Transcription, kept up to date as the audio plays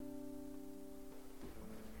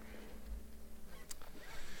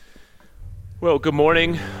Well, good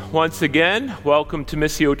morning once again. Welcome to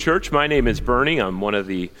Missio Church. My name is Bernie. I'm one of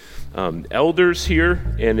the elders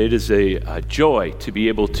here, and it is a joy to be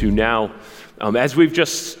able to now, as we've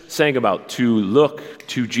just sang about, to look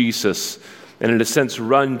to Jesus and in a sense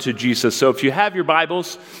run to Jesus. So if you have your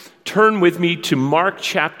Bibles, turn with me to Mark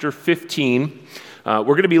chapter 15. We're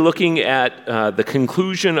going to be looking at the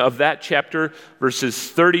conclusion of that chapter,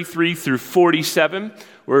 verses 33 through 47.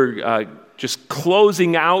 We're just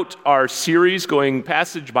closing out our series, going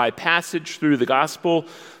passage by passage through the Gospel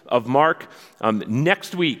of Mark.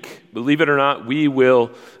 Next week, believe it or not, we will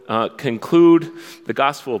conclude the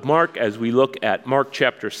Gospel of Mark as we look at Mark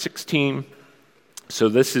chapter 16. So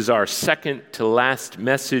this is our second to last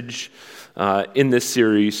message in this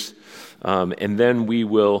series. And then we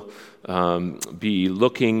will be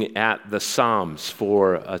looking at the Psalms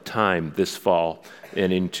for a time this fall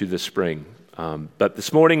and into the spring. But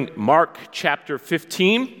this morning, Mark chapter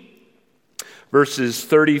 15, verses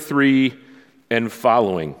 33 and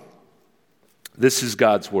following. This is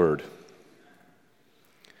God's word.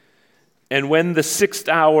 And when the 6th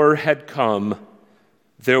hour had come,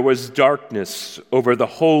 there was darkness over the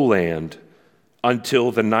whole land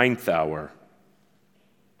until the 9th hour.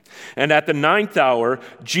 And at the 9th hour,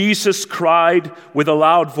 Jesus cried with a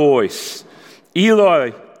loud voice,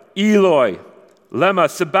 "Eloi, Eloi, lema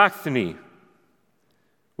sabachthani,"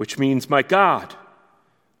 which means, my God,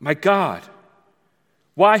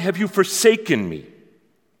 why have you forsaken me?"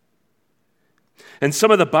 And some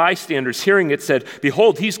of the bystanders hearing it said,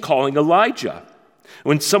 "Behold, he's calling Elijah."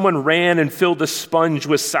 When someone ran and filled a sponge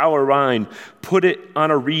with sour wine, put it on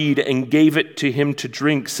a reed and gave it to him to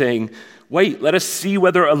drink, saying, "Wait, let us see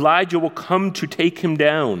whether Elijah will come to take him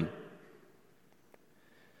down."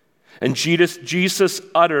 And Jesus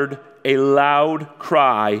uttered a loud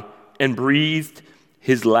cry and breathed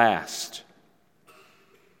his last.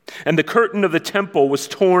 And the curtain of the temple was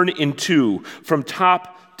torn in two from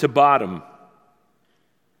top to bottom.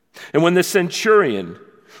 And when the centurion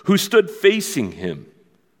who stood facing him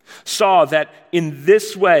saw that in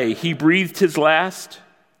this way he breathed his last,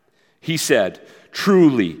 he said,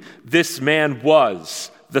 "Truly, this man was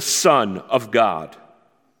the Son of God."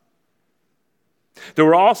 There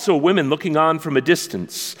were also women looking on from a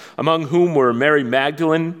distance, among whom were Mary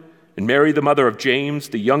Magdalene, and Mary, the mother of James,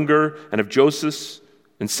 the younger, and of Joseph,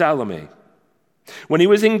 and Salome. When he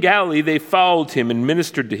was in Galilee, they followed him and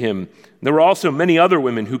ministered to him. There were also many other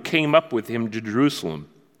women who came up with him to Jerusalem.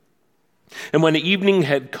 And when evening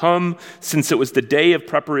had come, since it was the day of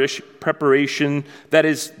preparation, that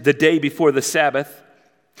is, the day before the Sabbath,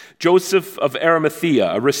 Joseph of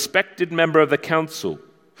Arimathea, a respected member of the council,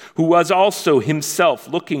 who was also himself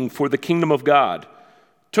looking for the kingdom of God,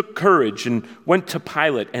 took courage and went to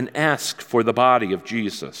Pilate and asked for the body of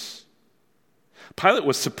Jesus. Pilate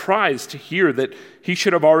was surprised to hear that he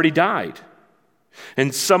should have already died.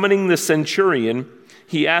 And summoning the centurion,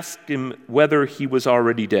 he asked him whether he was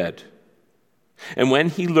already dead. And when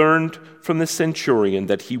he learned from the centurion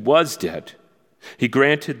that he was dead, he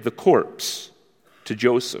granted the corpse to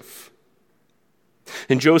Joseph.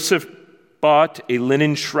 And Joseph bought a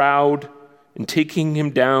linen shroud, and taking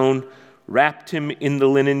him down, wrapped him in the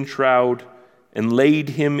linen shroud, and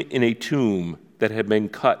laid him in a tomb that had been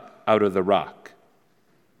cut out of the rock.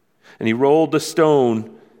 And he rolled a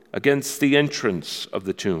stone against the entrance of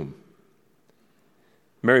the tomb.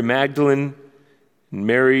 Mary Magdalene and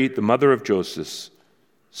Mary, the mother of Joseph,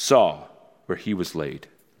 saw where he was laid.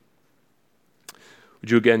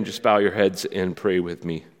 Would you again just bow your heads and pray with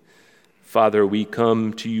me? Father, we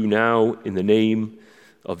come to you now in the name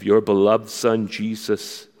of your beloved Son,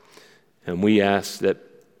 Jesus, and we ask that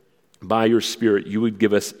by your Spirit you would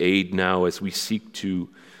give us aid now as we seek to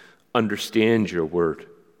understand your word,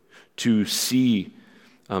 to see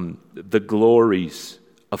the glories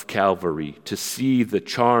of Calvary, to see the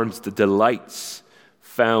charms, the delights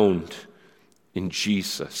found in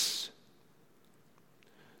Jesus.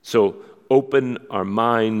 So open our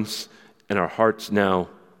minds and our hearts now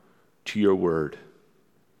to your word.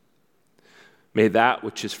 May that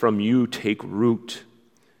which is from you take root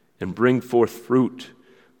and bring forth fruit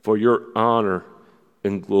for your honor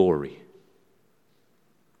and glory,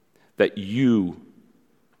 that you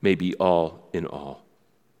may be all in all.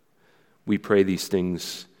 We pray these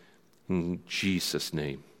things in Jesus'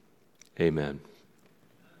 name. Amen.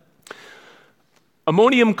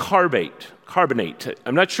 Ammonium carbonate.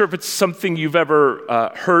 I'm not sure if it's something you've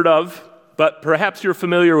ever heard of, but perhaps you're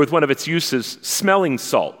familiar with one of its uses, smelling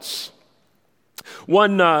salts.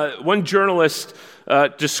 One journalist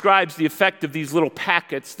describes the effect of these little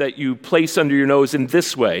packets that you place under your nose in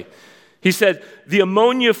this way. He said, the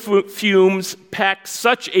ammonia fumes pack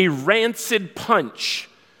such a rancid punch.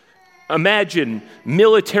 Imagine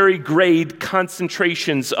military-grade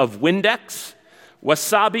concentrations of Windex,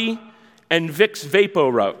 wasabi, and Vicks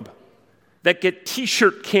VapoRub that get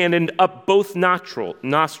t-shirt cannoned up both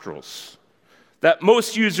nostrils, that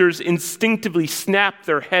most users instinctively snap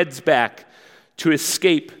their heads back to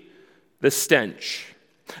escape the stench.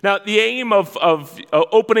 Now, the aim of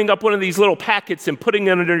opening up one of these little packets and putting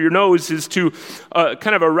it under your nose is to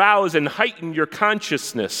kind of arouse and heighten your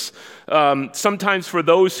consciousness. Sometimes for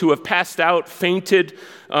those who have passed out, fainted.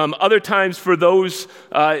 Other times for those,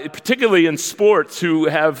 particularly in sports, who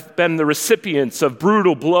have been the recipients of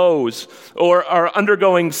brutal blows or are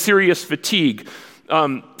undergoing serious fatigue.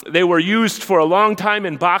 They were used for a long time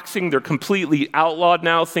in boxing. They're completely outlawed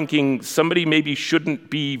now, thinking somebody maybe shouldn't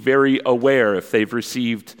be very aware if they've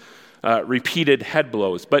received repeated head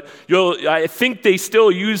blows. But I think they still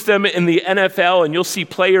use them in the NFL, and you'll see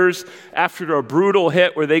players after a brutal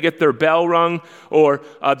hit where they get their bell rung or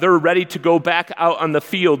they're ready to go back out on the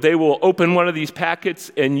field. They will open one of these packets,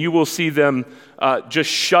 and you will see them just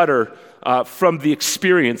shudder from the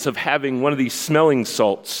experience of having one of these smelling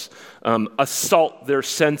salts assault their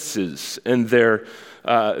senses and their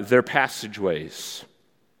passageways.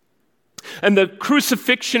 And the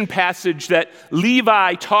crucifixion passage that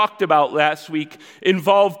Levi talked about last week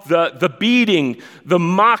involved the beating, the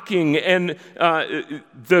mocking, and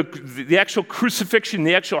the actual crucifixion,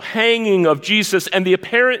 the actual hanging of Jesus, and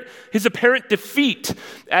his apparent defeat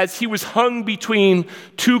as he was hung between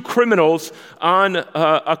two criminals on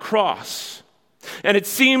a cross. And it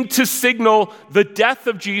seemed to signal the death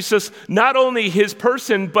of Jesus, not only his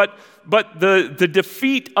person, but the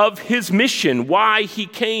defeat of his mission, why he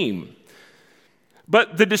came.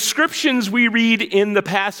 But the descriptions we read in the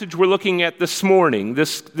passage we're looking at this morning,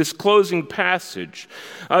 this closing passage,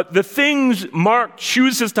 the things Mark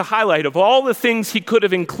chooses to highlight of all the things he could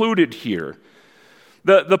have included here,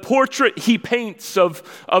 the portrait he paints of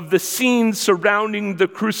the scene surrounding the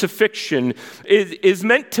crucifixion is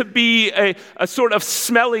meant to be a sort of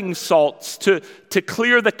smelling salts to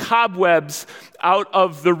clear the cobwebs out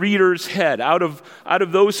of the reader's head, out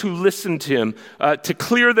of those who listen to him, to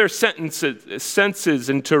clear their senses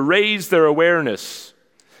and to raise their awareness,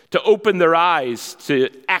 to open their eyes to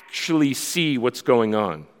actually see what's going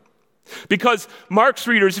on. Because Mark's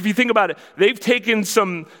readers, if you think about it, they've taken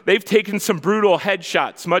some brutal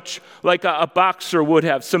headshots, much like a boxer would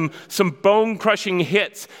have, some bone-crushing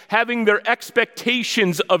hits, having their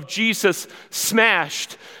expectations of Jesus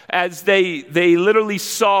smashed as they literally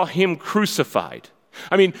saw him crucified.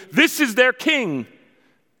 I mean, this is their king,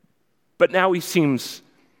 but now he seems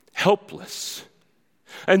helpless.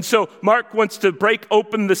 And so Mark wants to break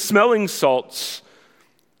open the smelling salts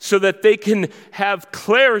so that they can have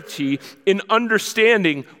clarity in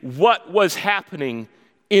understanding what was happening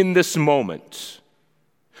in this moment.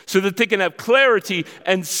 So that they can have clarity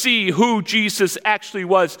and see who Jesus actually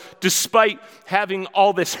was, despite having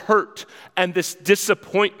all this hurt and this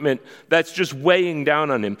disappointment that's just weighing down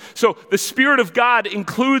on him. So the Spirit of God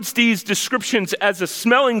includes these descriptions as a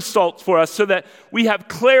smelling salt for us so that we have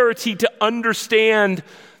clarity to understand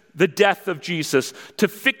the death of Jesus, to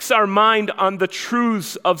fix our mind on the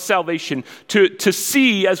truths of salvation, to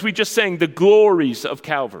see, as we just sang, the glories of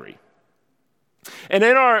Calvary. And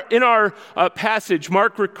in our passage,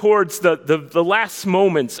 Mark records the last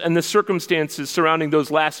moments and the circumstances surrounding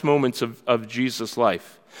those last moments of Jesus'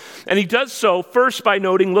 life. And he does so first by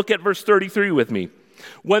noting, look at verse 33 with me.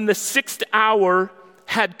 When the 6th hour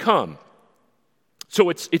had come, so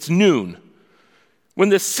it's noon. When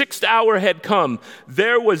the 6th hour had come,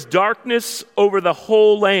 there was darkness over the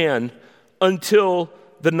whole land until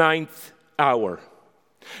the 9th hour.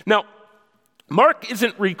 Now, Mark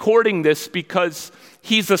isn't recording this because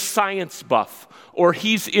he's a science buff or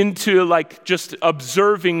he's into just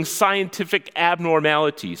observing scientific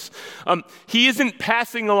abnormalities. He isn't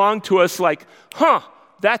passing along to us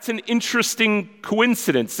that's an interesting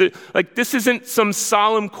coincidence. This isn't some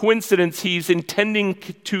solemn coincidence he's intending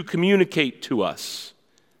to communicate to us.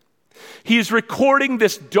 He is recording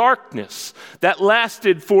this darkness that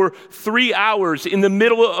lasted for 3 hours in the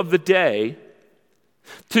middle of the day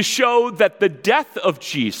to show that the death of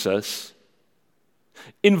Jesus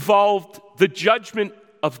involved the judgment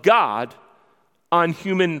of God on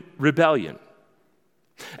human rebellion.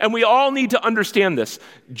 And we all need to understand this.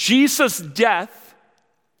 Jesus' death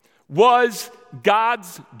was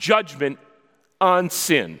God's judgment on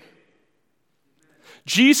sin.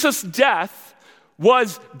 Jesus' death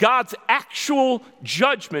was God's actual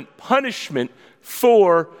judgment, punishment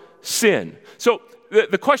for sin. So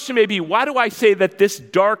the question may be, why do I say that this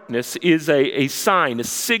darkness is a sign, a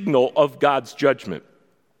signal of God's judgment?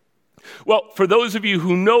 Well, for those of you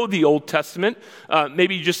who know the Old Testament,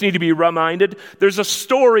 maybe you just need to be reminded, there's a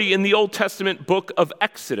story in the Old Testament book of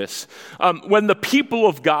Exodus when the people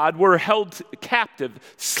of God were held captive,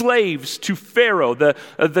 slaves to Pharaoh,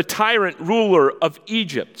 the tyrant ruler of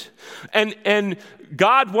Egypt. And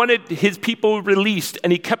God wanted his people released,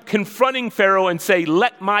 and he kept confronting Pharaoh and say,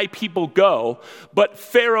 "Let my people go." But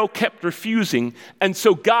Pharaoh kept refusing, and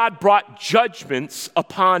so God brought judgments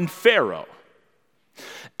upon Pharaoh.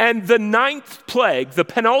 And the 9th plague, the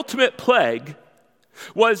penultimate plague,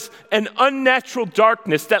 was an unnatural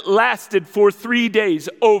darkness that lasted for 3 days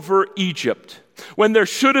over Egypt. When there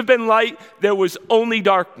should have been light, there was only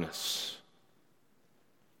darkness.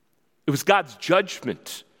 It was God's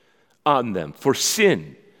judgment on them for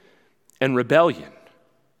sin and rebellion.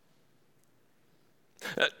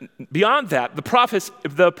 Beyond that, the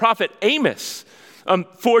prophet Amos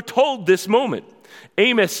foretold this moment.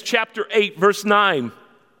 Amos chapter 8, verse 9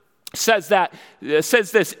 says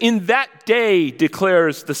this, "In that day,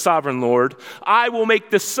 declares the sovereign Lord, I will make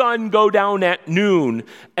the sun go down at noon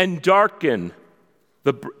and darken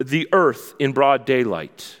the earth in broad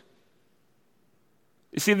daylight."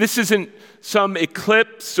 You see, this isn't some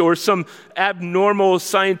eclipse or some abnormal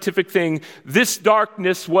scientific thing. This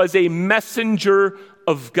darkness was a messenger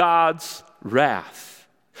of God's wrath.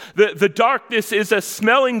 The darkness is a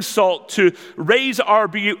smelling salt to raise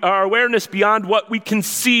our awareness beyond what we can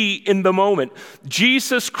see in the moment.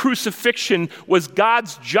 Jesus' crucifixion was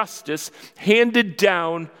God's justice handed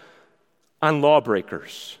down on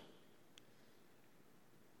lawbreakers.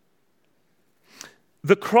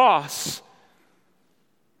 The cross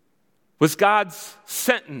was God's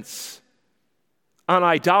sentence on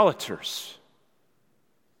idolaters.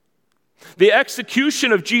 The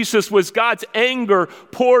execution of Jesus was God's anger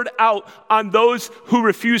poured out on those who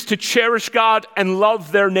refused to cherish God and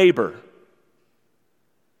love their neighbor.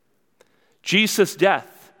 Jesus'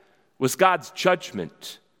 death was God's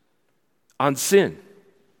judgment on sin.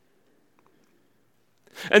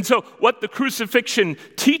 And so what the crucifixion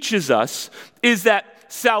teaches us is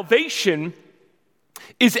that salvation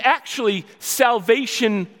is actually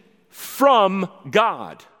salvation from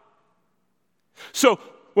God. So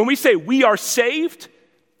when we say we are saved,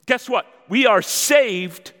 guess what? We are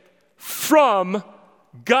saved from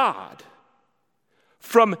God,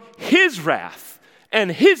 from his wrath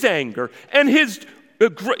and his anger and his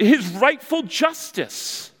rightful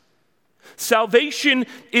justice. Salvation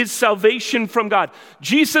is salvation from God.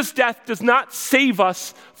 Jesus' death does not save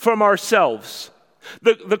us from ourselves.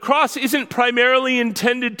 The cross isn't primarily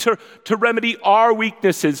intended to remedy our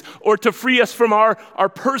weaknesses or to free us from our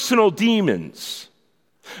personal demons.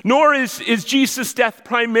 Nor is Jesus' death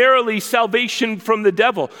primarily salvation from the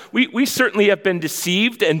devil. We certainly have been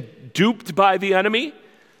deceived and duped by the enemy.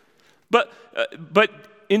 But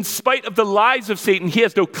in spite of the lies of Satan, he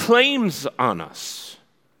has no claims on us.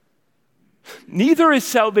 Neither is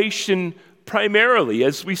salvation primarily,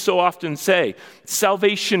 as we so often say,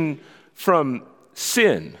 salvation from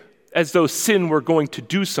sin, as though sin were going to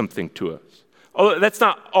do something to us. Although that's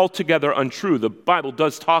not altogether untrue. The Bible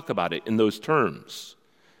does talk about it in those terms.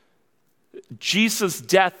 Jesus'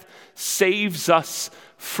 death saves us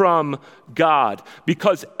from God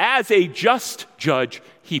because as a just judge,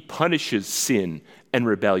 he punishes sin and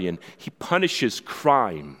rebellion. He punishes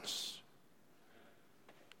crimes.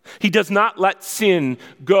 He does not let sin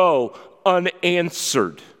go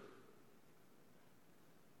unanswered.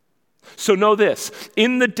 So know this,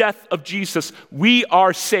 in the death of Jesus, we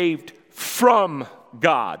are saved from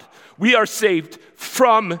God. We are saved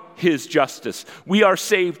from his justice. We are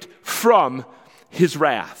saved from his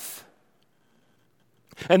wrath.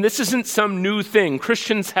 And this isn't some new thing.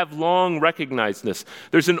 Christians have long recognized this.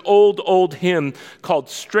 There's an old hymn called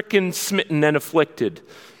 "Stricken, Smitten, and Afflicted."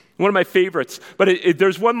 One of my favorites. But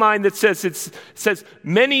there's one line that says,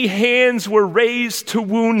 "Many hands were raised to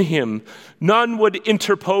wound him. None would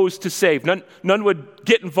interpose to save. None would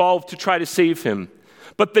get involved to try to save him.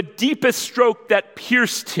 But the deepest stroke that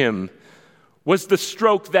pierced him was the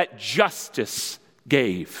stroke that justice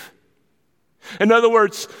gave." In other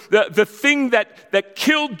words, the thing that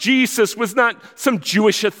killed Jesus was not some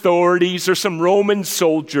Jewish authorities or some Roman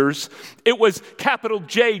soldiers. It was capital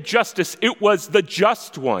J, justice. It was the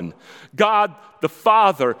just one. God the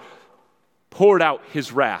Father poured out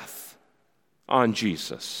his wrath on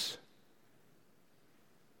Jesus.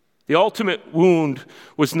 The ultimate wound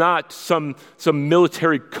was not some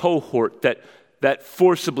military cohort that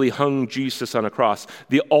forcibly hung Jesus on a cross.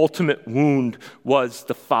 The ultimate wound was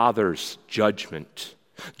the Father's judgment.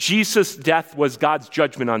 Jesus' death was God's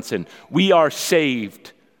judgment on sin. We are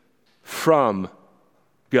saved from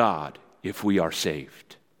God if we are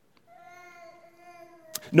saved.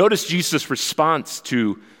 Notice Jesus' response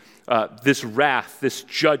to this wrath, this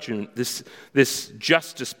judgment, this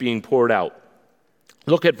justice being poured out.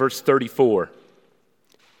 Look at verse 34.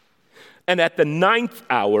 And at the 9th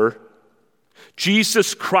hour,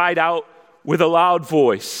 Jesus cried out with a loud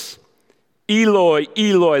voice, Eloi,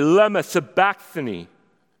 Eloi, lema sabachthani,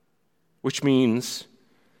 which means,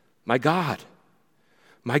 my God,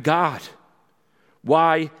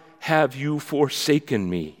 why have you forsaken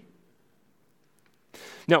me?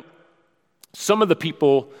 Now, some of the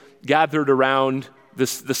people gathered around the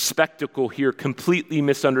spectacle here completely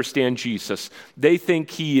misunderstand Jesus. They think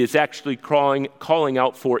he is actually calling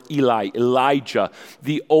out for Elijah,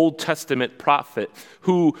 the Old Testament prophet,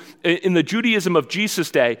 who in the Judaism of Jesus'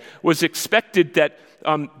 day was expected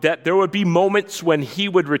that there would be moments when he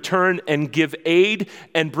would return and give aid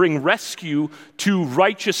and bring rescue to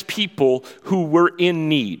righteous people who were in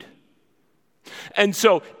need. And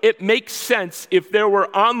so it makes sense if there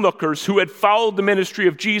were onlookers who had followed the ministry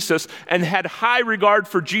of Jesus and had high regard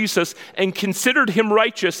for Jesus and considered him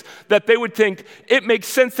righteous, that they would think it makes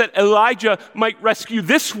sense that Elijah might rescue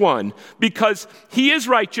this one because he is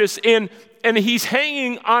righteous and he's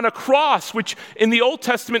hanging on a cross, which in the Old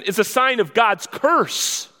Testament is a sign of God's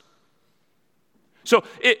curse. So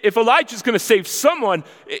if Elijah's going to save someone,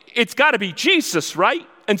 it's got to be Jesus, right?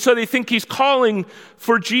 And so they think he's calling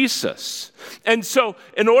for Jesus. And so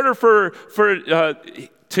in order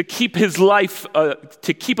to keep his life,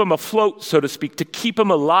 to keep him afloat, so to speak, to keep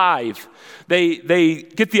him alive, they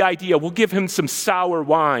get the idea, we'll give him some sour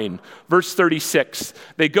wine. Verse 36,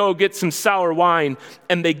 they go get some sour wine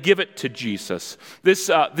and they give it to Jesus.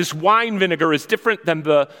 This wine vinegar is different than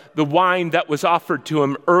the wine that was offered to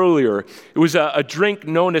him earlier. It was a drink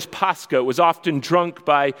known as Pascha. It was often drunk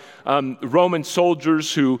by Roman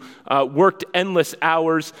soldiers who worked endless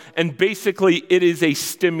hours, and basically it is a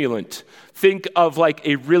stimulant. Think of like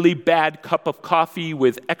a really bad cup of coffee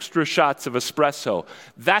with extra shots of espresso.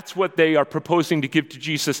 That's what they are proposing to give to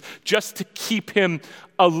Jesus, just to keep him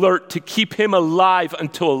alert, to keep him alive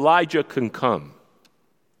until Elijah can come.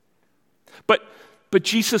 But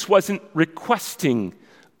Jesus wasn't requesting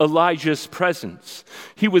Elijah's presence.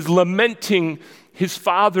 He was lamenting his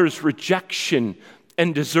father's rejection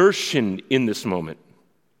and desertion in this moment.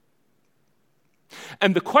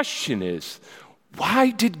 And the question is,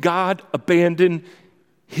 why did God abandon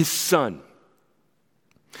his son?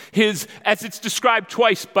 As it's described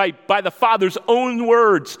twice by the Father's own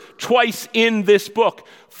words, twice in this book.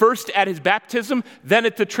 First at his baptism, then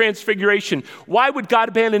at the transfiguration. Why would God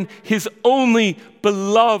abandon his only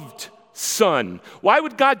beloved son? Why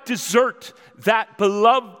would God desert that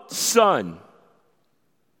beloved son?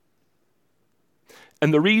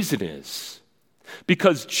 And the reason is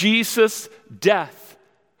because Jesus' death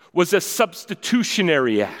was a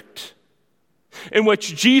substitutionary act in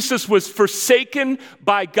which Jesus was forsaken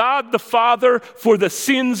by God the Father for the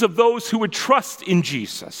sins of those who would trust in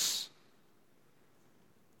Jesus.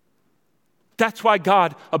 That's why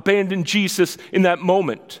God abandoned Jesus in that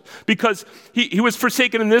moment, because he was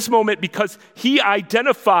forsaken in this moment because he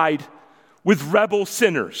identified with rebel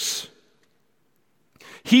sinners.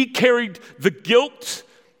 He carried the guilt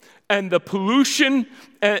and the pollution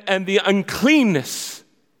and the uncleanness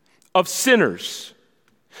of sinners.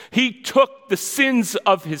 He took the sins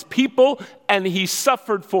of his people and he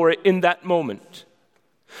suffered for it in that moment.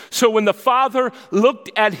 So when the Father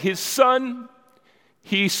looked at his son,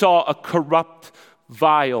 he saw a corrupt,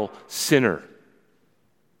 vile sinner,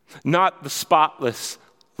 not the spotless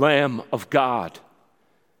Lamb of God.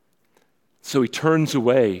 So he turns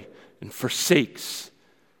away and forsakes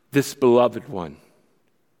this beloved one.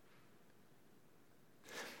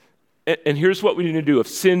 And here's what we need to do.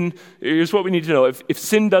 Here's what we need to know. If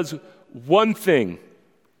sin does one thing,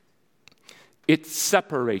 it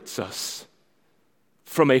separates us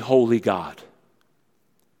from a holy God.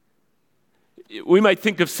 We might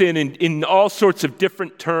think of sin in all sorts of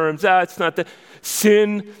different terms. It's not that.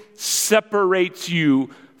 Sin separates you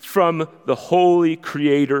from the holy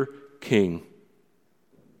Creator King.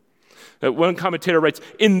 One commentator writes,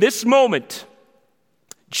 in this moment,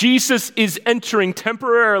 Jesus is entering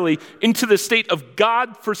temporarily into the state of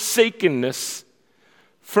God-forsakenness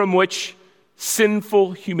from which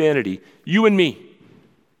sinful humanity, you and me,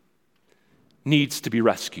 needs to be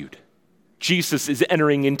rescued. Jesus is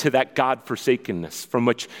entering into that God-forsakenness from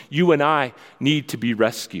which you and I need to be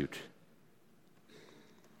rescued.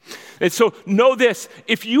 And so know this,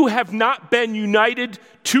 if you have not been united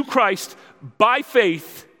to Christ by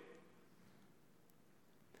faith,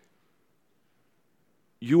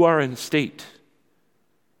 you are in a state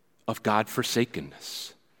of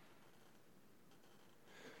God-forsakenness.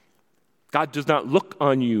 God does not look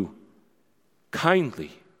on you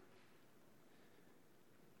kindly.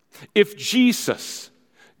 If Jesus,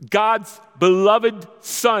 God's beloved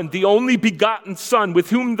Son, the only begotten Son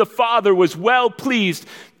with whom the Father was well pleased,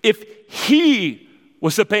 if he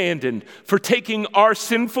was abandoned for taking our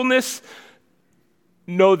sinfulness,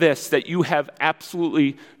 know this, that you have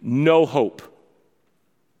absolutely no hope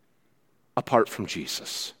apart from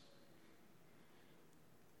Jesus.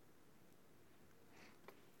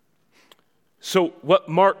 So what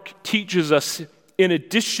Mark teaches us, in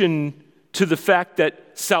addition to the fact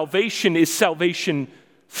that salvation is salvation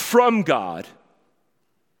from God,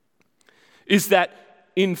 is that,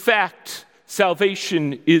 in fact,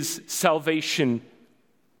 salvation is salvation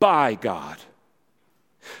by God.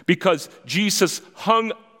 Because Jesus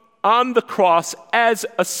hung on the cross as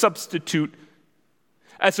a substitute,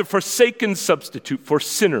 as a forsaken substitute for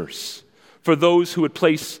sinners, for those who would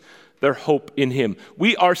place their hope in him.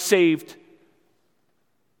 We are saved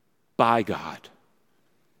by God.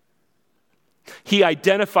 He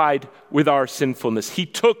identified with our sinfulness. He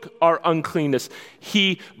took our uncleanness.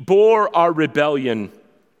 He bore our rebellion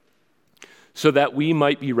so that we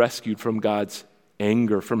might be rescued from God's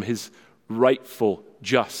anger, from his rightful,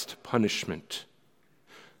 just punishment.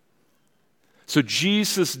 So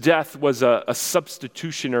Jesus' death was a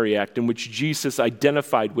substitutionary act in which Jesus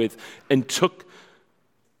identified with and took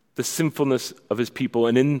the sinfulness of his people,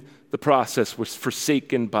 and in the process was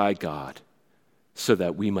forsaken by God so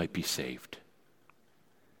that we might be saved.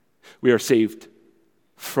 We are saved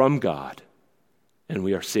from God, and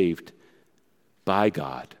we are saved by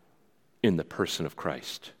God in the person of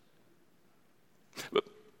Christ.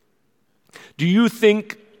 Do you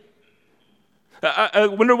think, I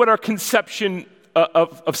wonder what our conception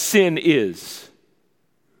of sin is.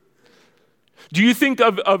 Do you think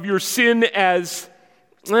of your sin as,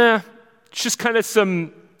 just kind of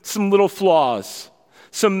some little flaws,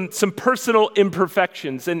 some personal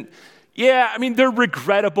imperfections? And yeah, I mean, they're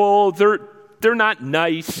regrettable, they're not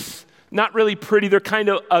nice, not really pretty, they're kind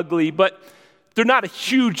of ugly, but they're not a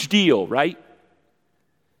huge deal, right?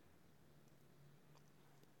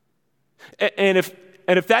 And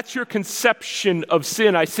if that's your conception of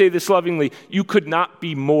sin, I say this lovingly, you could not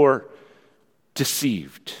be more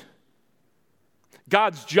deceived.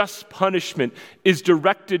 God's just punishment is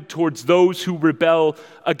directed towards those who rebel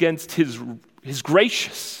against his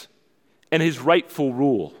gracious and his rightful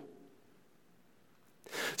rule.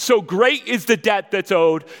 So great is the debt that's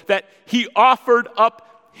owed that he offered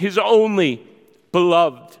up his only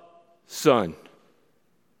beloved Son.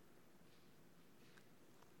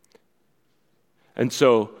 And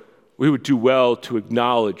so we would do well to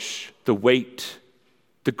acknowledge the weight,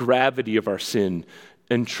 the gravity of our sin,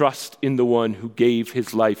 and trust in the one who gave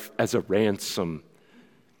his life as a ransom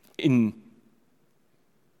in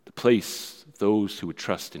the place of those who would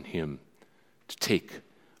trust in him to take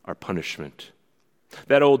our punishment.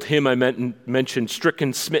 That old hymn I mentioned,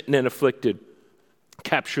 Stricken, Smitten, and Afflicted,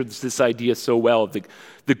 captures this idea so well of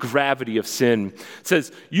the gravity of sin. It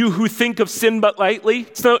says, you who think of sin but lightly,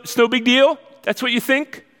 it's no big deal. That's what you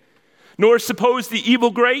think? Nor suppose the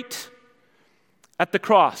evil great. At the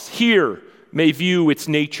cross, here may view its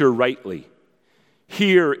nature rightly.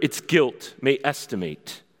 Here its guilt may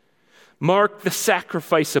estimate. Mark the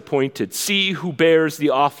sacrifice appointed. See who bears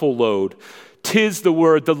the awful load. 'Tis the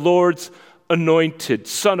word, the Lord's anointed,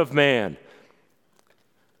 Son of Man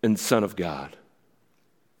and Son of God.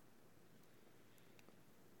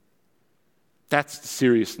 That's the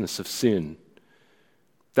seriousness of sin,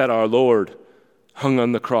 that our Lord hung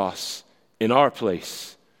on the cross in our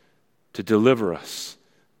place to deliver us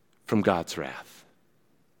from God's wrath.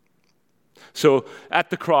 So at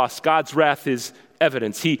the cross, God's wrath is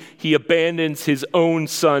evidence. He abandons his own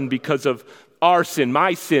Son because of our sin,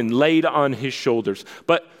 my sin, laid on his shoulders.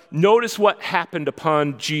 But notice what happened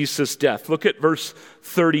upon Jesus' death. Look at verse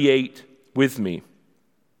 38 with me.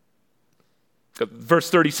 Verse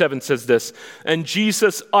 37 says this, and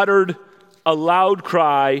Jesus uttered a loud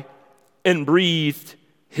cry and breathed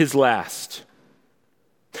his last.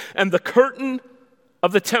 And the curtain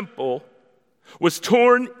of the temple was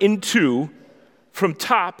torn in two from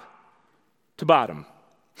top to bottom.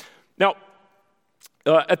 Now,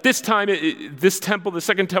 at this time, this temple, the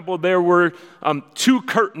second temple, there were two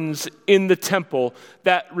curtains in the temple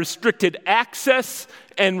that restricted access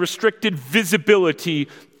and restricted visibility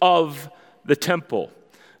of the temple.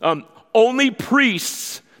 Only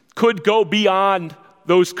priests could go beyond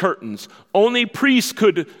those curtains. Only priests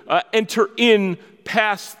could enter in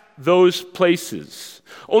past those places.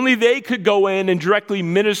 Only they could go in and directly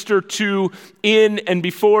minister to, in, and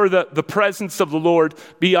before the presence of the Lord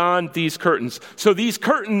beyond these curtains. So these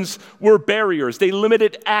curtains were barriers. They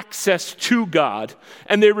limited access to God,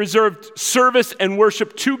 and they reserved service and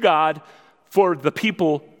worship to God for the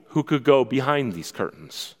people who could go behind these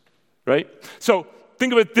curtains, right? So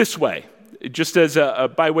think of it this way, just as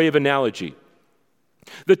by way of analogy.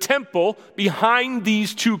 The temple behind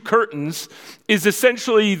these two curtains is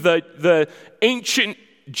essentially the ancient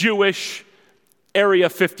Jewish Area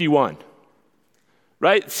 51,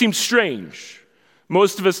 right? It seems strange.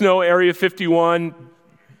 Most of us know Area 51,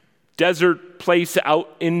 desert place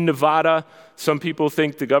out in Nevada. Some people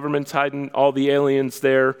think the government's hiding all the aliens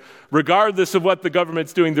there. Regardless of what the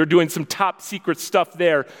government's doing, they're doing some top secret stuff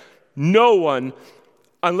there. No one,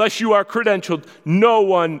 unless you are credentialed, no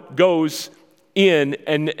one goes in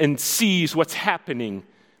and sees what's happening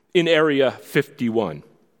in Area 51.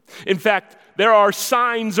 In fact, there are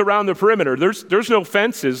signs around the perimeter. There's no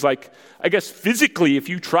fences. Like, I guess physically, if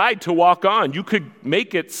you tried to walk on, you could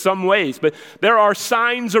make it some ways. But there are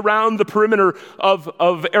signs around the perimeter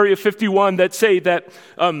of Area 51 that say that,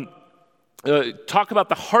 talk about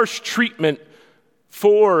the harsh treatment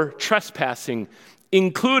for trespassing,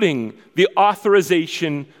 including the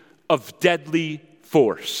authorization of deadly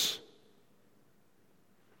force.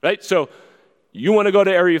 Right? So you want to go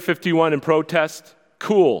to Area 51 and protest?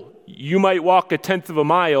 Cool. You might walk a tenth of a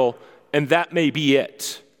mile, and that may be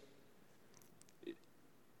it.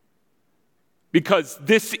 Because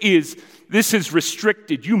this is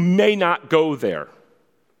restricted. You may not go there.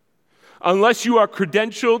 Unless you are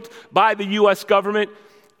credentialed by the U.S. government,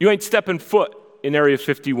 you ain't stepping foot in Area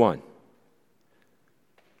 51.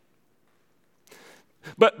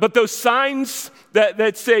 But those signs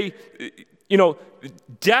that say,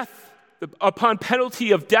 death, upon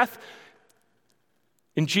penalty of death,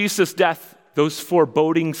 in Jesus' death, those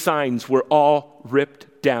foreboding signs were all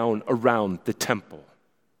ripped down around the temple.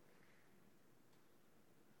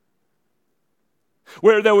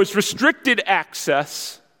 Where there was restricted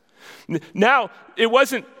access, now it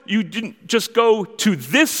wasn't, you didn't just go to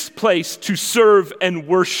this place to serve and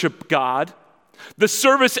worship God. The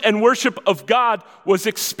service and worship of God was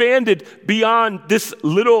expanded beyond this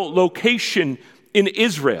little location in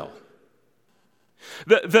Israel.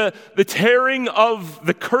 The tearing of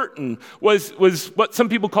the curtain was what some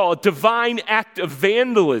people call a divine act of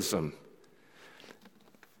vandalism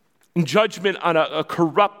in judgment on a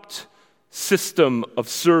corrupt system of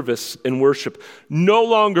service and worship. No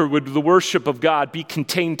longer would the worship of God be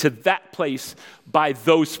contained to that place by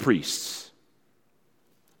those priests.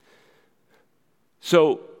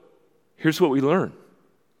 So here's what we learn.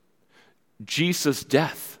 Jesus'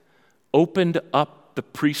 death opened up the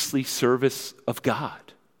priestly service of God.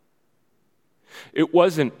 It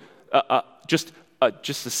wasn't just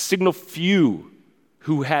a signal few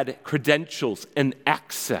who had credentials and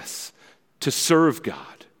access to serve God.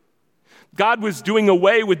 God was doing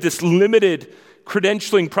away with this limited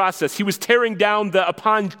credentialing process. He was tearing down the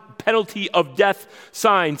upon penalty of death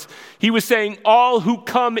signs. He was saying all who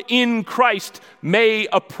come in Christ may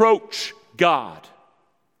approach God.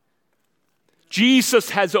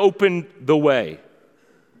 Jesus has opened the way.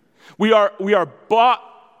 We are bought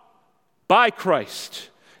by Christ,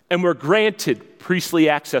 and we're granted priestly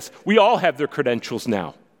access. We all have their credentials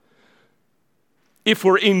now. If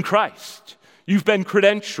we're in Christ, you've been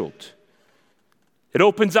credentialed. It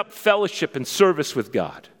opens up fellowship and service with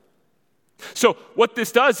God. So what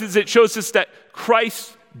this does is it shows us that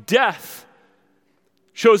Christ's death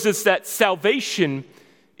shows us that salvation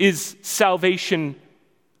is salvation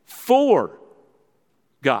for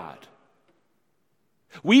God.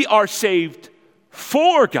 We are saved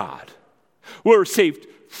for God. We're saved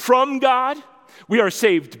from God. We are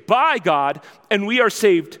saved by God. And we are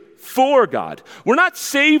saved for God. We're not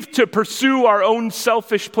saved to pursue our own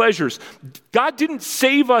selfish pleasures. God didn't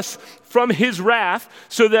save us from his wrath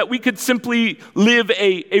so that we could simply live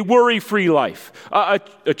a worry-free life,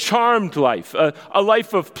 a charmed life, a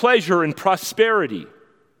life of pleasure and prosperity.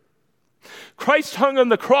 Christ hung on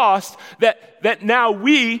the cross that now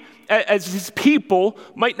we, as his people,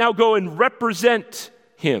 might now go and represent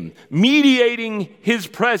him, mediating his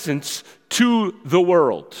presence to the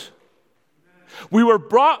world. We were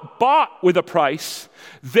bought with a price,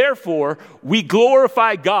 therefore we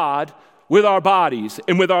glorify God with our bodies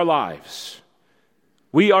and with our lives.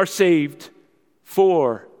 We are saved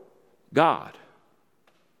for God.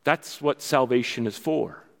 That's what salvation is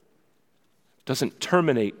for. It doesn't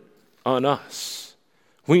terminate on us.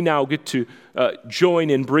 We now get to join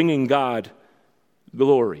in bringing God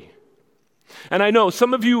glory. And I know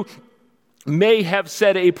some of you may have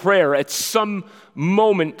said a prayer at some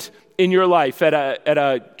moment in your life, at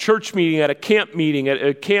a church meeting, at a camp meeting, at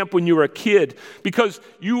a camp when you were a kid, because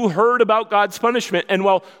you heard about God's punishment. And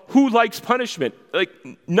well, who likes punishment? Like,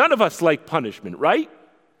 none of us like punishment, right?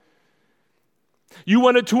 You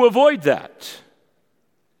wanted to avoid that.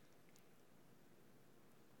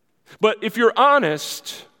 But if you're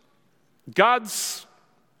honest, God's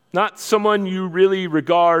not someone you really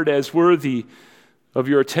regard as worthy of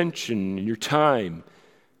your attention and your time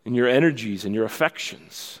and your energies and your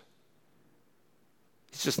affections.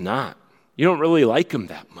 He's just not. You don't really like him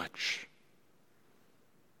that much.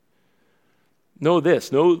 Know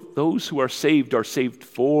this, know those who are saved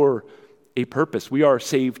for a purpose. We are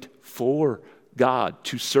saved for God,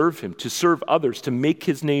 to serve him, to serve others, to make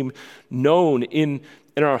his name known in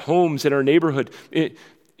our homes, in our neighborhood,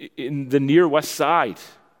 in the near West Side,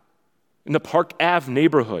 in the Park Ave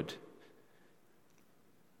neighborhood.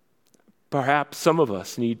 Perhaps some of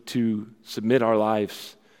us need to submit our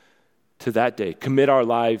lives to that day, commit our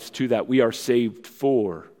lives to that. We are saved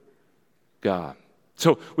for God.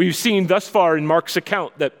 So we've seen thus far in Mark's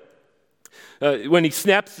account that when he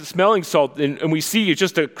snaps the smelling salt and we see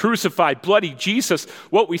just a crucified, bloody Jesus,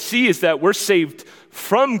 what we see is that we're saved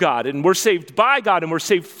from God and we're saved by God and we're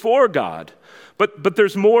saved for God. But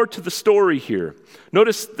there's more to the story here.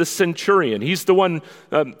 Notice the centurion. He's the one,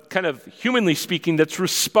 kind of humanly speaking, that's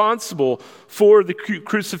responsible for the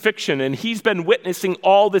crucifixion. And he's been witnessing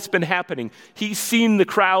all that's been happening. He's seen the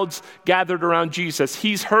crowds gathered around Jesus.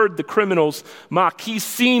 He's heard the criminals mock. He's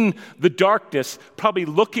seen the darkness, probably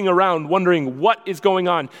looking around, wondering what is going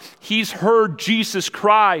on. He's heard Jesus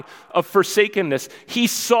cry of forsakenness. He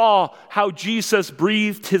saw how Jesus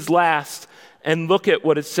breathed his last. And look at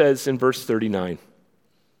what it says in verse 39.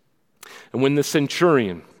 And when the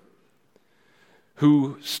centurion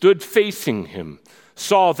who stood facing him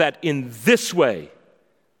saw that in this way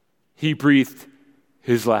he breathed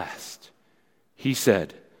his last, he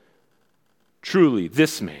said, "Truly,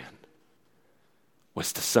 this man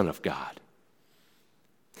was the Son of God."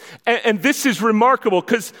 And this is remarkable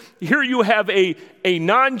because here you have a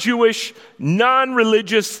non-Jewish,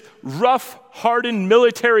 non-religious, rough-hardened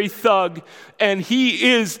military thug, and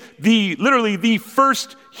he is literally the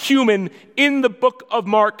first human in the book of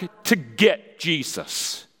Mark to get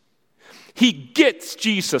Jesus. He gets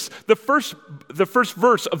Jesus. The first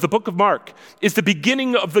verse of the book of Mark is the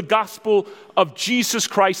beginning of the gospel of Jesus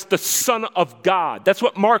Christ, the Son of God. That's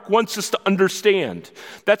what Mark wants us to understand.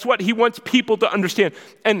 That's what he wants people to understand.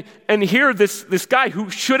 And here, this guy who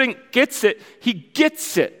shouldn't gets it, he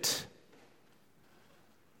gets it.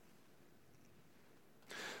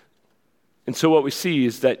 And so what we see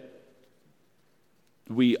is that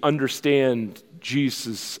we understand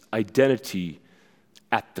Jesus' identity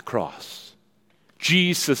at the cross.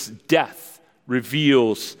 Jesus' death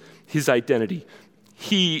reveals his identity.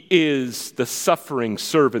 He is the suffering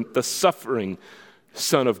servant, the suffering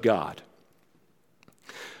Son of God.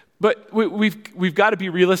 But we've got to be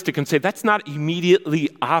realistic and say that's not immediately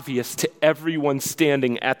obvious to everyone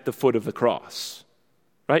standing at the foot of the cross,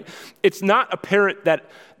 right? It's not apparent that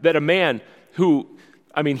a man who,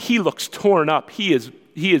 he looks torn up. He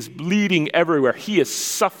is bleeding everywhere. He is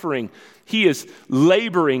suffering. He is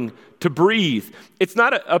laboring to breathe. It's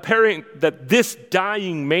not apparent that this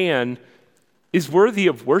dying man is worthy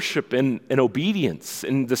of worship and obedience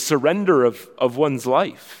and the surrender of one's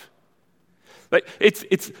life. Like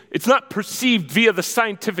it's not perceived via the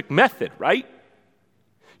scientific method, right?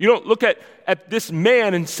 You don't look at this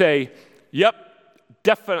man and say, "Yep,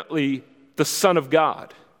 definitely the Son of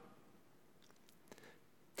God."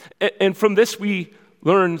 And from this we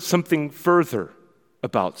learn something further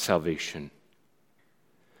about salvation.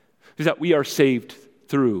 Is that we are saved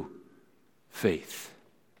through faith.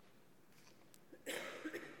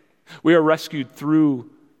 We are rescued through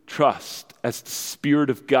trust as the Spirit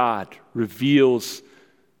of God reveals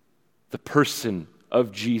the person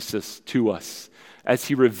of Jesus to us, as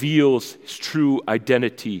he reveals his true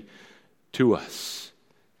identity to us.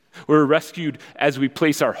 We're rescued as we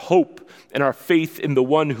place our hope and our faith in the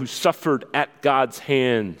one who suffered at God's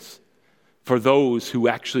hands for those who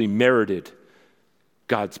actually merited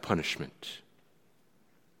God's punishment.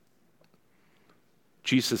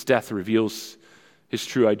 Jesus' death reveals his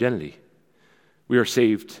true identity. We are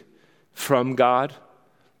saved from God,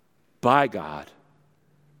 by God,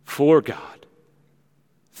 for God,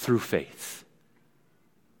 through faith.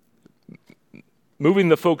 Moving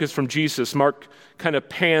the focus from Jesus, Mark kind of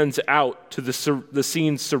pans out to the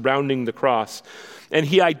scenes surrounding the cross, and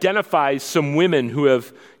he identifies some women who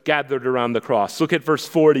have gathered around the cross. Look at verse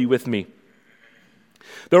 40 with me.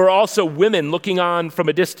 There were also women looking on from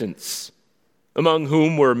a distance. among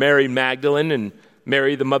whom were Mary Magdalene and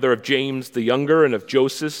Mary, the mother of James the younger and of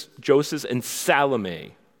Joseph, and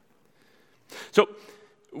Salome. So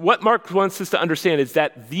what Mark wants us to understand is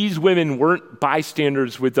that these women weren't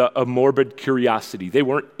bystanders with a morbid curiosity. They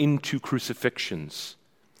weren't into crucifixions.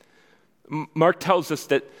 Mark tells us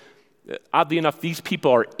that, oddly enough, these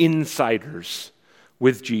people are insiders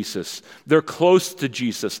with Jesus. They're close to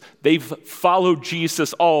Jesus. They've followed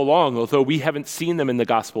Jesus all along, although we haven't seen them in the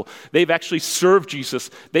gospel. They've actually served Jesus.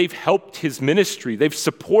 They've helped his ministry. They've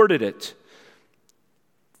supported it.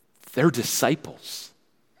 They're disciples.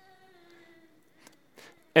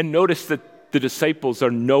 And notice that the disciples are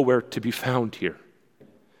nowhere to be found here.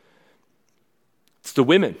 It's the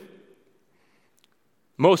women.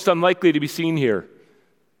 Most unlikely to be seen here.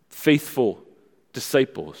 Faithful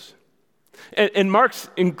disciples. And Mark's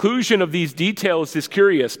inclusion of these details is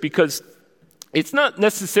curious because it's not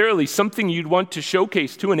necessarily something you'd want to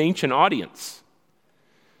showcase to an ancient audience.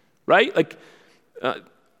 Right?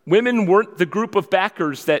 Women weren't the group of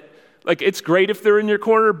backers that, it's great if they're in your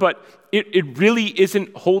corner, but it really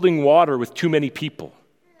isn't holding water with too many people.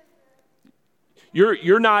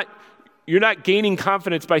 You're not gaining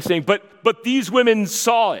confidence by saying, but these women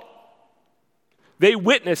saw it. They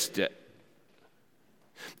witnessed it.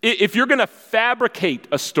 If you're going to fabricate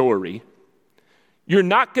a story, you're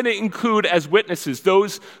not going to include as witnesses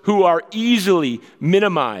those who are easily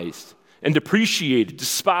minimized and depreciated,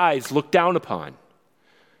 despised, looked down upon.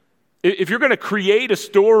 If you're going to create a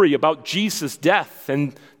story about Jesus' death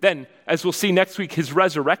and then, as we'll see next week, his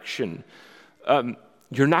resurrection,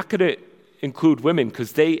 you're not going to include women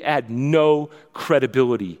because they add no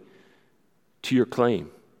credibility to your claim.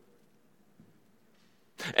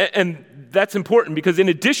 And that's important because in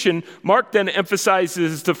addition, Mark then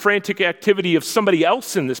emphasizes the frantic activity of somebody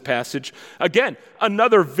else in this passage. Again,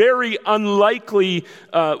 another very unlikely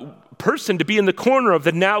person to be in the corner of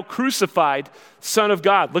the now crucified Son of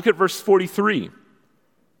God. Look at verse 43.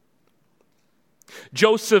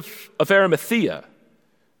 Joseph of Arimathea,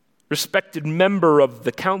 respected member of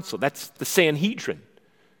the council. That's the Sanhedrin.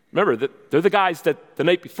 Remember, they're the guys that the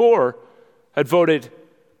night before had voted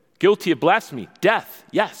guilty of blasphemy, death,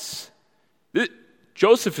 yes.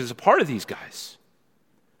 Joseph is a part of these guys.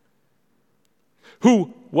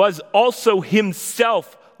 Who was also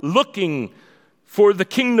himself looking for the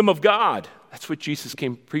kingdom of God. That's what Jesus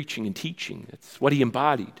came preaching and teaching. That's what he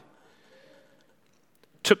embodied.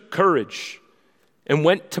 Took courage and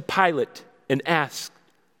went to Pilate and asked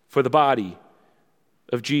for the body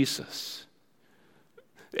of Jesus.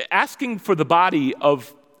 Asking for the body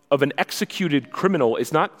of an executed criminal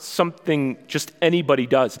is not something just anybody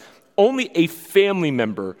does. Only a family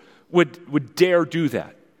member would dare do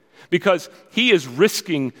that because he is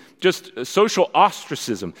risking just social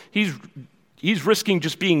ostracism. He's risking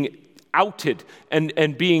just being outed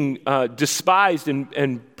and being despised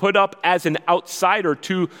and put up as an outsider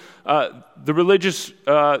to the religious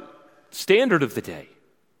standard of the day.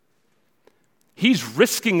 He's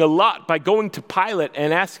risking a lot by going to Pilate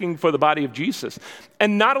and asking for the body of Jesus.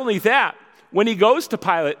 And not only that, when he goes to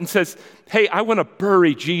Pilate and says, hey, I want to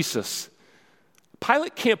bury Jesus,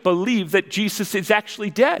 Pilate can't believe that Jesus is actually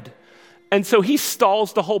dead. And so he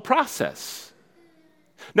stalls the whole process.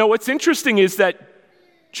 Now, what's interesting is that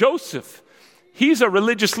Joseph, he's a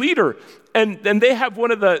religious leader, and they have one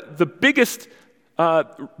of the biggest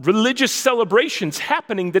religious celebrations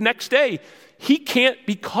happening the next day. He can't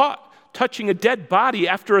be caught touching a dead body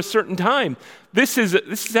after a certain time. This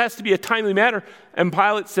has to be a timely matter. And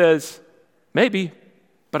Pilate says, maybe,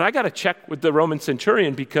 but I got to check with the Roman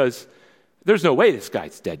centurion because there's no way this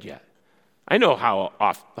guy's dead yet. I know how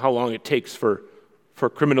long it takes for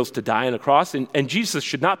criminals to die on a cross, and Jesus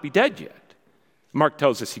should not be dead yet. Mark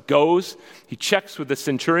tells us he goes, he checks with the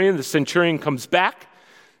centurion comes back,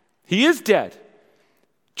 he is dead.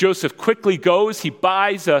 Joseph quickly goes, he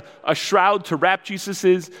buys a shroud to wrap Jesus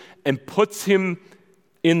in and puts him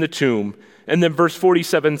in the tomb. And then verse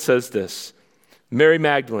 47 says this, Mary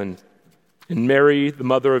Magdalene and Mary, the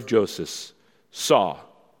mother of Joseph, saw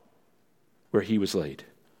where he was laid.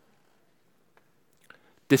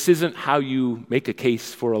 This isn't how you make a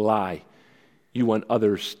case for a lie you want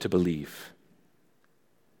others to believe.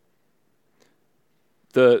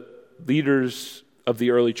 The leaders of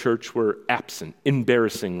the early church were absent,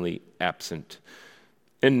 embarrassingly absent.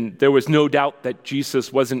 And there was no doubt that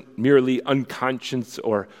Jesus wasn't merely unconscious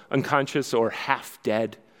or half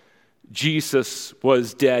dead. Jesus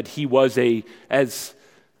was dead. He was as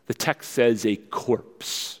the text says, a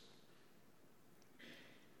corpse.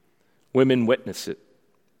 Women witness it.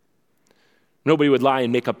 Nobody would lie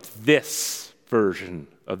and make up this version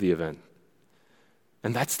of the event.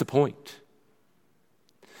 And that's the point.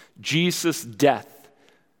 Jesus' death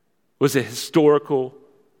was a historical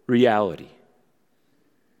reality.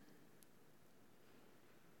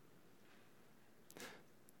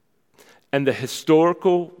 And the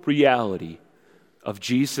historical reality of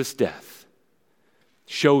Jesus' death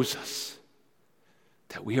shows us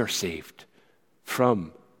that we are saved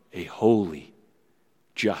from a holy,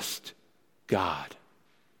 just God.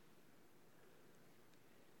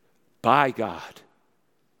 By God,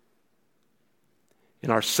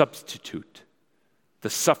 in our substitute, the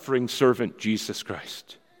suffering servant Jesus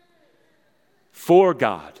Christ. For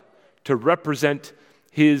God, to represent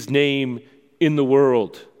his name in the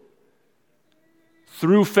world.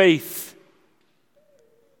 Through faith,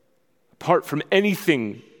 apart from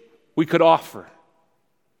anything we could offer.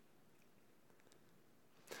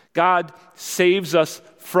 God saves us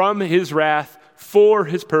from his wrath for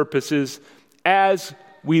his purposes as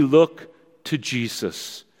we look to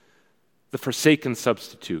Jesus, the forsaken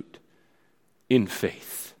substitute, in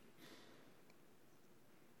faith.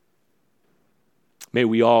 May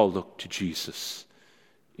we all look to Jesus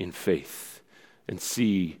in faith and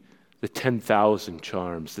see the 10,000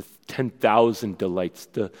 charms, the 10,000 delights,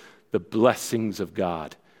 the blessings of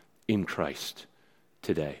God in Christ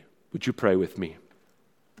today. Would you pray with me?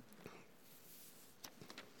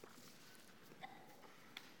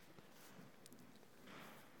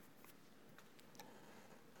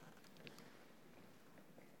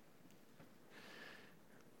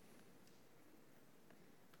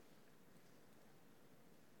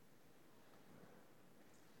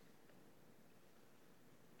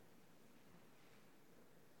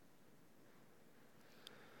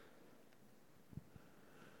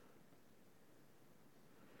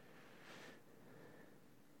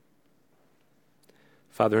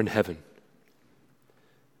 Father in heaven,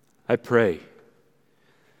 I pray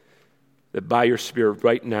that by your Spirit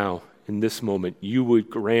right now, in this moment, you would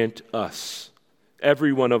grant us,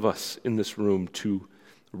 every one of us in this room, to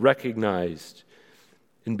recognize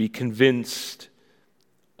and be convinced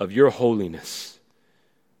of your holiness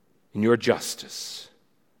and your justice.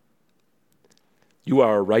 You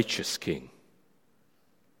are a righteous King.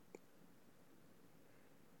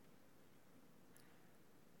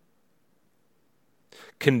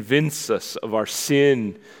 Convince us of our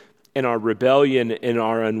sin and our rebellion and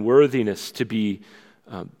our unworthiness to be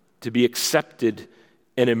accepted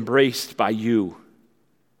and embraced by you.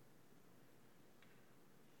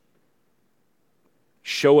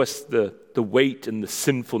 Show us the weight and the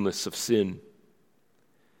sinfulness of sin.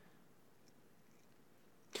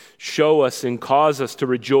 Show us and cause us to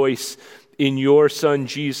rejoice in your Son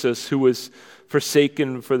Jesus, who was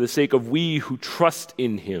forsaken for the sake of we who trust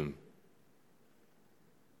in him.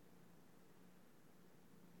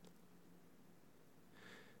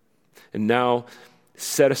 And now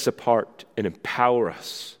set us apart and empower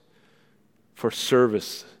us for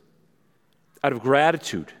service out of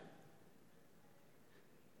gratitude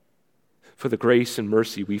for the grace and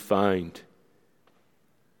mercy we find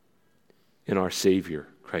in our Savior,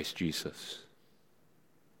 Christ Jesus.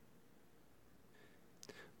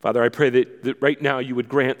 Father, I pray that right now you would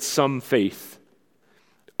grant some faith,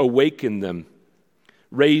 awaken them,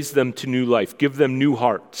 raise them to new life, give them new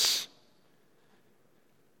hearts.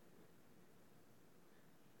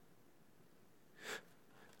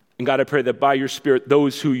 And God, I pray that by your Spirit,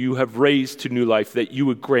 those who you have raised to new life, that you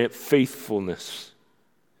would grant faithfulness.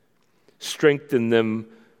 Strengthen them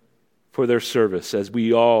for their service as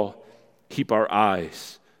we all keep our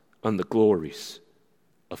eyes on the glories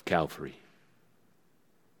of Calvary.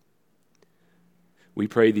 We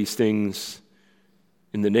pray these things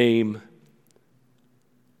in the name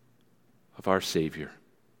of our Savior,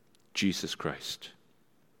 Jesus Christ.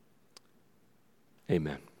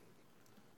 Amen.